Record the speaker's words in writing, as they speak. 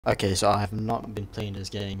Okay, so I have not been playing this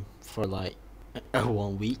game for like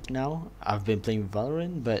 1 week now. I've been playing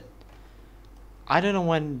Valorant, but I don't know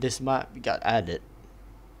when this map got added.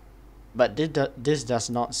 But this does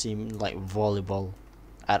not seem like volleyball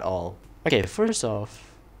at all. Okay, first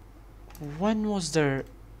off, when was there?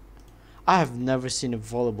 I have never seen a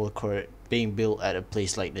volleyball court being built at a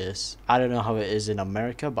place like this. I don't know how it is in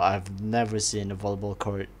America, but I've never seen a volleyball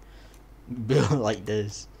court built like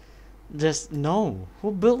this. Just no.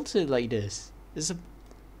 Who built it like this? It's a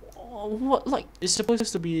what like it's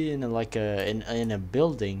supposed to be in a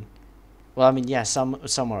building. Well, I mean, yeah,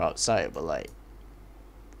 somewhere outside, but like,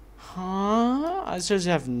 huh? I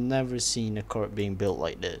seriously have never seen a court being built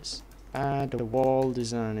like this. The wall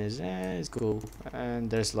design is it's cool, and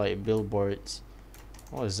there's like billboards.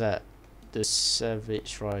 What is that? The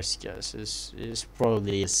Savage Rice gas is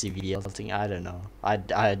probably a CVL thing. I don't know. I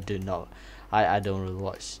do not. I don't really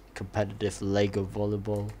watch competitive Lego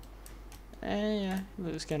volleyball. Yeah,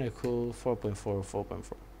 looks kind of cool. 4.4,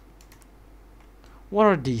 4.4. What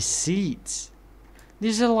are these seats?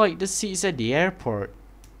 These are like the seats at the airport.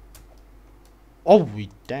 Oh,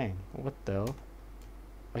 dang! What the hell?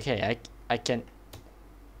 Okay, I can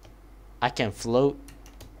float.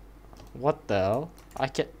 What the hell? I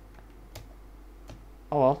can.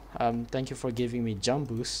 Oh well. Thank you for giving me jump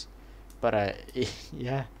boost, but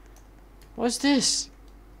yeah. What's this?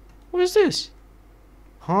 What is this?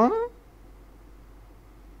 Huh?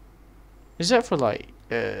 Is that for like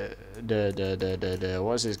the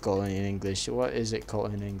what's it called in English? What is it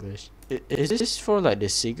called in English? Is this for like the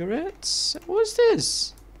cigarettes? What's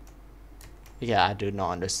this? Yeah, I do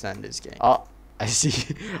not understand this game. Oh, I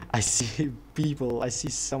see. I see people. I see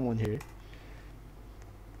someone here.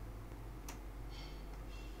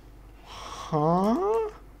 Huh?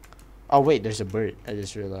 Oh wait, there's a bird. I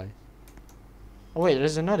just realized. Oh wait,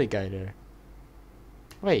 there's another guy there.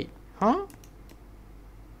 Wait, huh?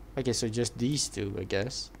 Okay, so just these two, I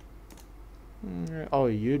guess. Oh,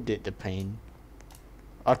 you did the pain.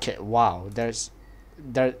 Okay, wow.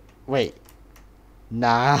 Wait.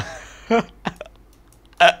 Nah.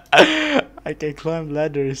 I can climb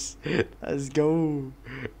ladders. Let's go,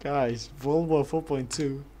 guys. Volleyball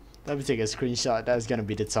 4.2. Let me take a screenshot. That's gonna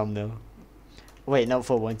be the thumbnail. Wait, not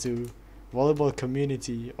 4.2. Volleyball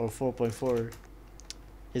community or 4.4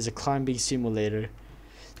 is a climbing simulator.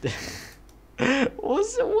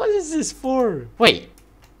 What is this for? Wait.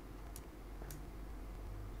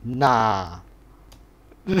 Nah.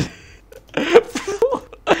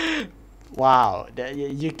 Wow.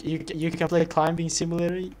 You can play climbing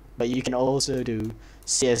simulator, but you can also do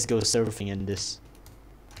CS:GO surfing in this.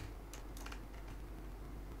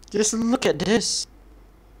 Just look at this.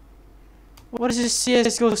 What is this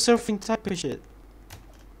CS:GO surfing type of shit?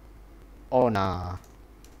 Oh nah.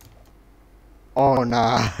 Oh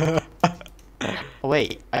nah. Oh,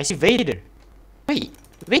 wait, I see Vader. Wait,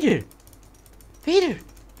 Vader. Vader.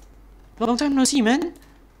 Long time no see, man.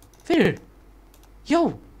 Vader.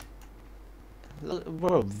 Yo.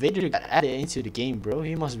 Bro, Vader got added into the game, bro.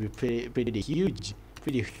 He must be pretty huge,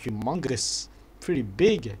 pretty humongous, pretty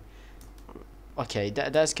big. Okay,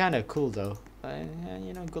 that's kind of cool though.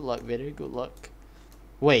 You know, good luck, Vader. Good luck.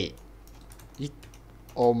 Wait.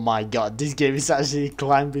 Oh my god, this game is actually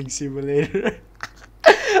climbing simulator.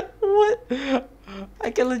 What?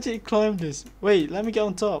 I can legit climb this. Wait, let me get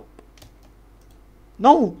on top.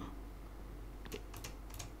 No!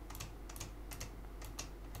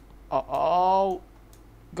 Oh,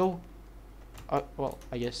 go. Well,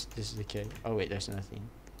 I guess this is the case. Oh wait, there's nothing.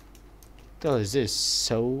 What the hell is this?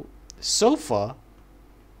 Sofa?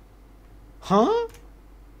 Huh?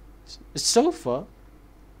 Sofa?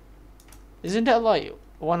 Isn't that like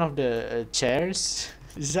one of the chairs?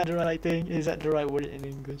 Is that the right thing? Is that the right word in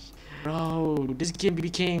English? Bro, this game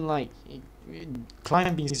became like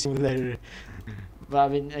climbing simulator. But I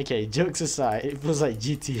mean, okay, jokes aside, it feels like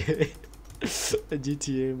GTA. A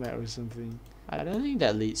GTA map or something. I don't think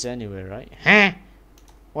that leads anywhere, right? Huh?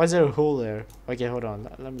 Why is there a hole there? Okay, hold on.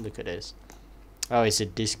 Let me look at this. Oh, it's a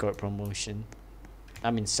Discord promotion. I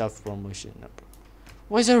mean, self-promotion.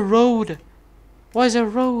 Why is there a road? Why is there a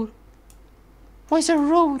road? Why is there a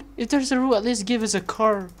road? If there's a road, at least give us a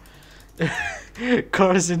car.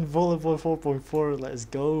 Cars in volleyball 4.4. Let's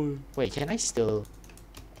go. Wait, can I still?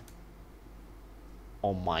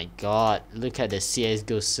 Oh my god! Look at the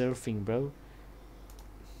CS:GO surfing, bro.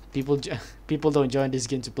 People don't join this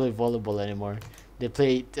game to play volleyball anymore. They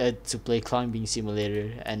play to play climbing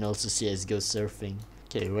simulator and also CS:GO surfing.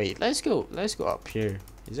 Okay, wait. Let's go up here.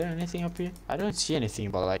 Is there anything up here? I don't see anything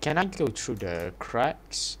about like. Can I go through the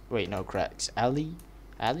cracks? Wait, no cracks. Alley?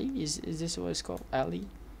 Alley? Is this what it's called? Alley?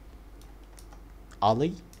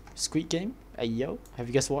 Ollie? Squid Game. Yo, have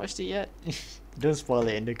you guys watched it yet? Don't spoil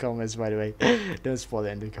it in the comments, by the way. Don't spoil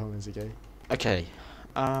it in the comments, okay? Okay.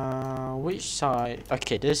 Which side?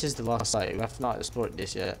 Okay, this is the last side. We have not explored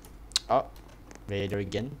this yet. Oh, Vader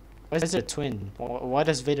again. Why is there a twin? Why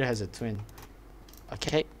does Vader has a twin?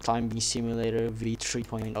 Okay, climbing simulator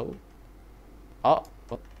V3.0. Oh,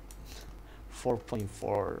 what?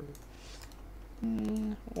 4.4.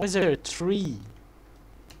 Why is there a tree?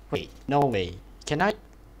 Wait, no way. Can I?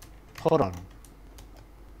 Hold on.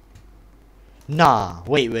 Nah.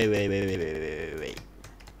 Wait.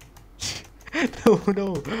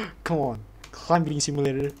 No. Come on. Climbing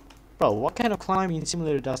simulator. Bro, what kind of climbing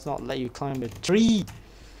simulator does not let you climb a tree?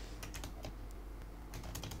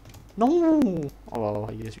 No. Oh, well,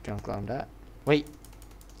 I guess you can't climb that. Wait.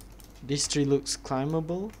 This tree looks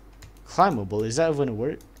climbable. Climbable? Is that even a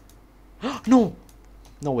word? No.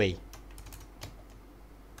 No way.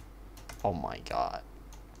 Oh my god.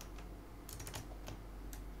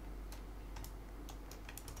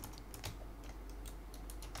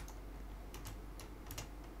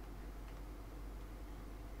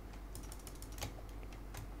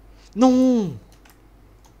 No.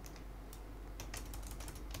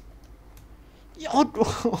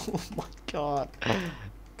 Oh my god.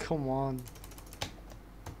 Come on.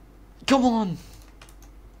 Come on.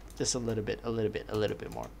 Just a little bit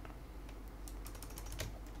more.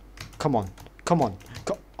 Come on.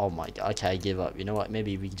 Oh my god. Okay, I give up. You know what?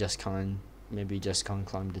 Maybe we just can't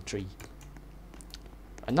climb the tree.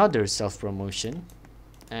 Another self-promotion.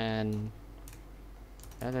 And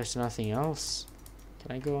there's nothing else.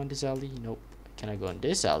 Can I go on this alley? Nope. Can I go on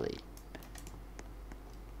this alley?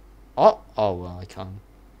 Oh well, I can't.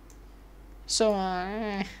 So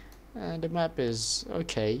the map is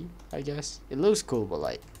okay, I guess. It looks cool, but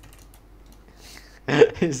like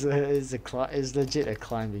it's legit a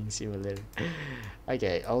climbing simulator.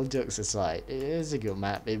 Okay, all jokes aside, it is a good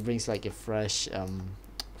map. It brings like a fresh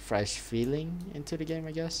feeling into the game,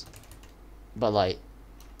 I guess. But like,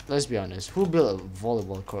 let's be honest, who built a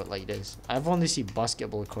volleyball court like this? I've only seen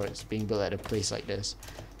basketball courts being built at a place like this.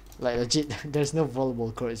 Like legit, there's no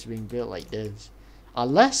volleyball courts being built like this.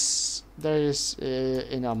 Unless there's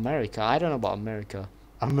in America. I don't know about America.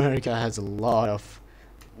 America has a lot of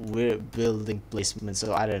weird building placements,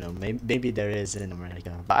 so I don't know. Maybe there is in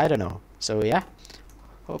America, but I don't know. So yeah,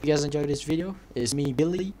 hope you guys enjoyed this video. It's me,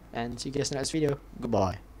 Billy, and see you guys in the next video.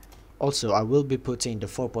 Goodbye. Also, I will be putting the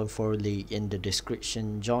 4.4 league in the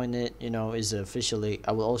description. Join it, you know, it's an official league.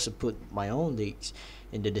 I will also put my own leagues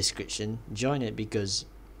in the description. Join it because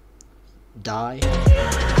die. I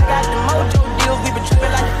got the mojo deals, we been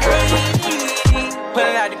tripping like the 80s.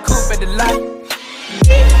 Pulling out the coupe at the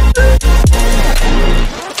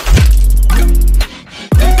light.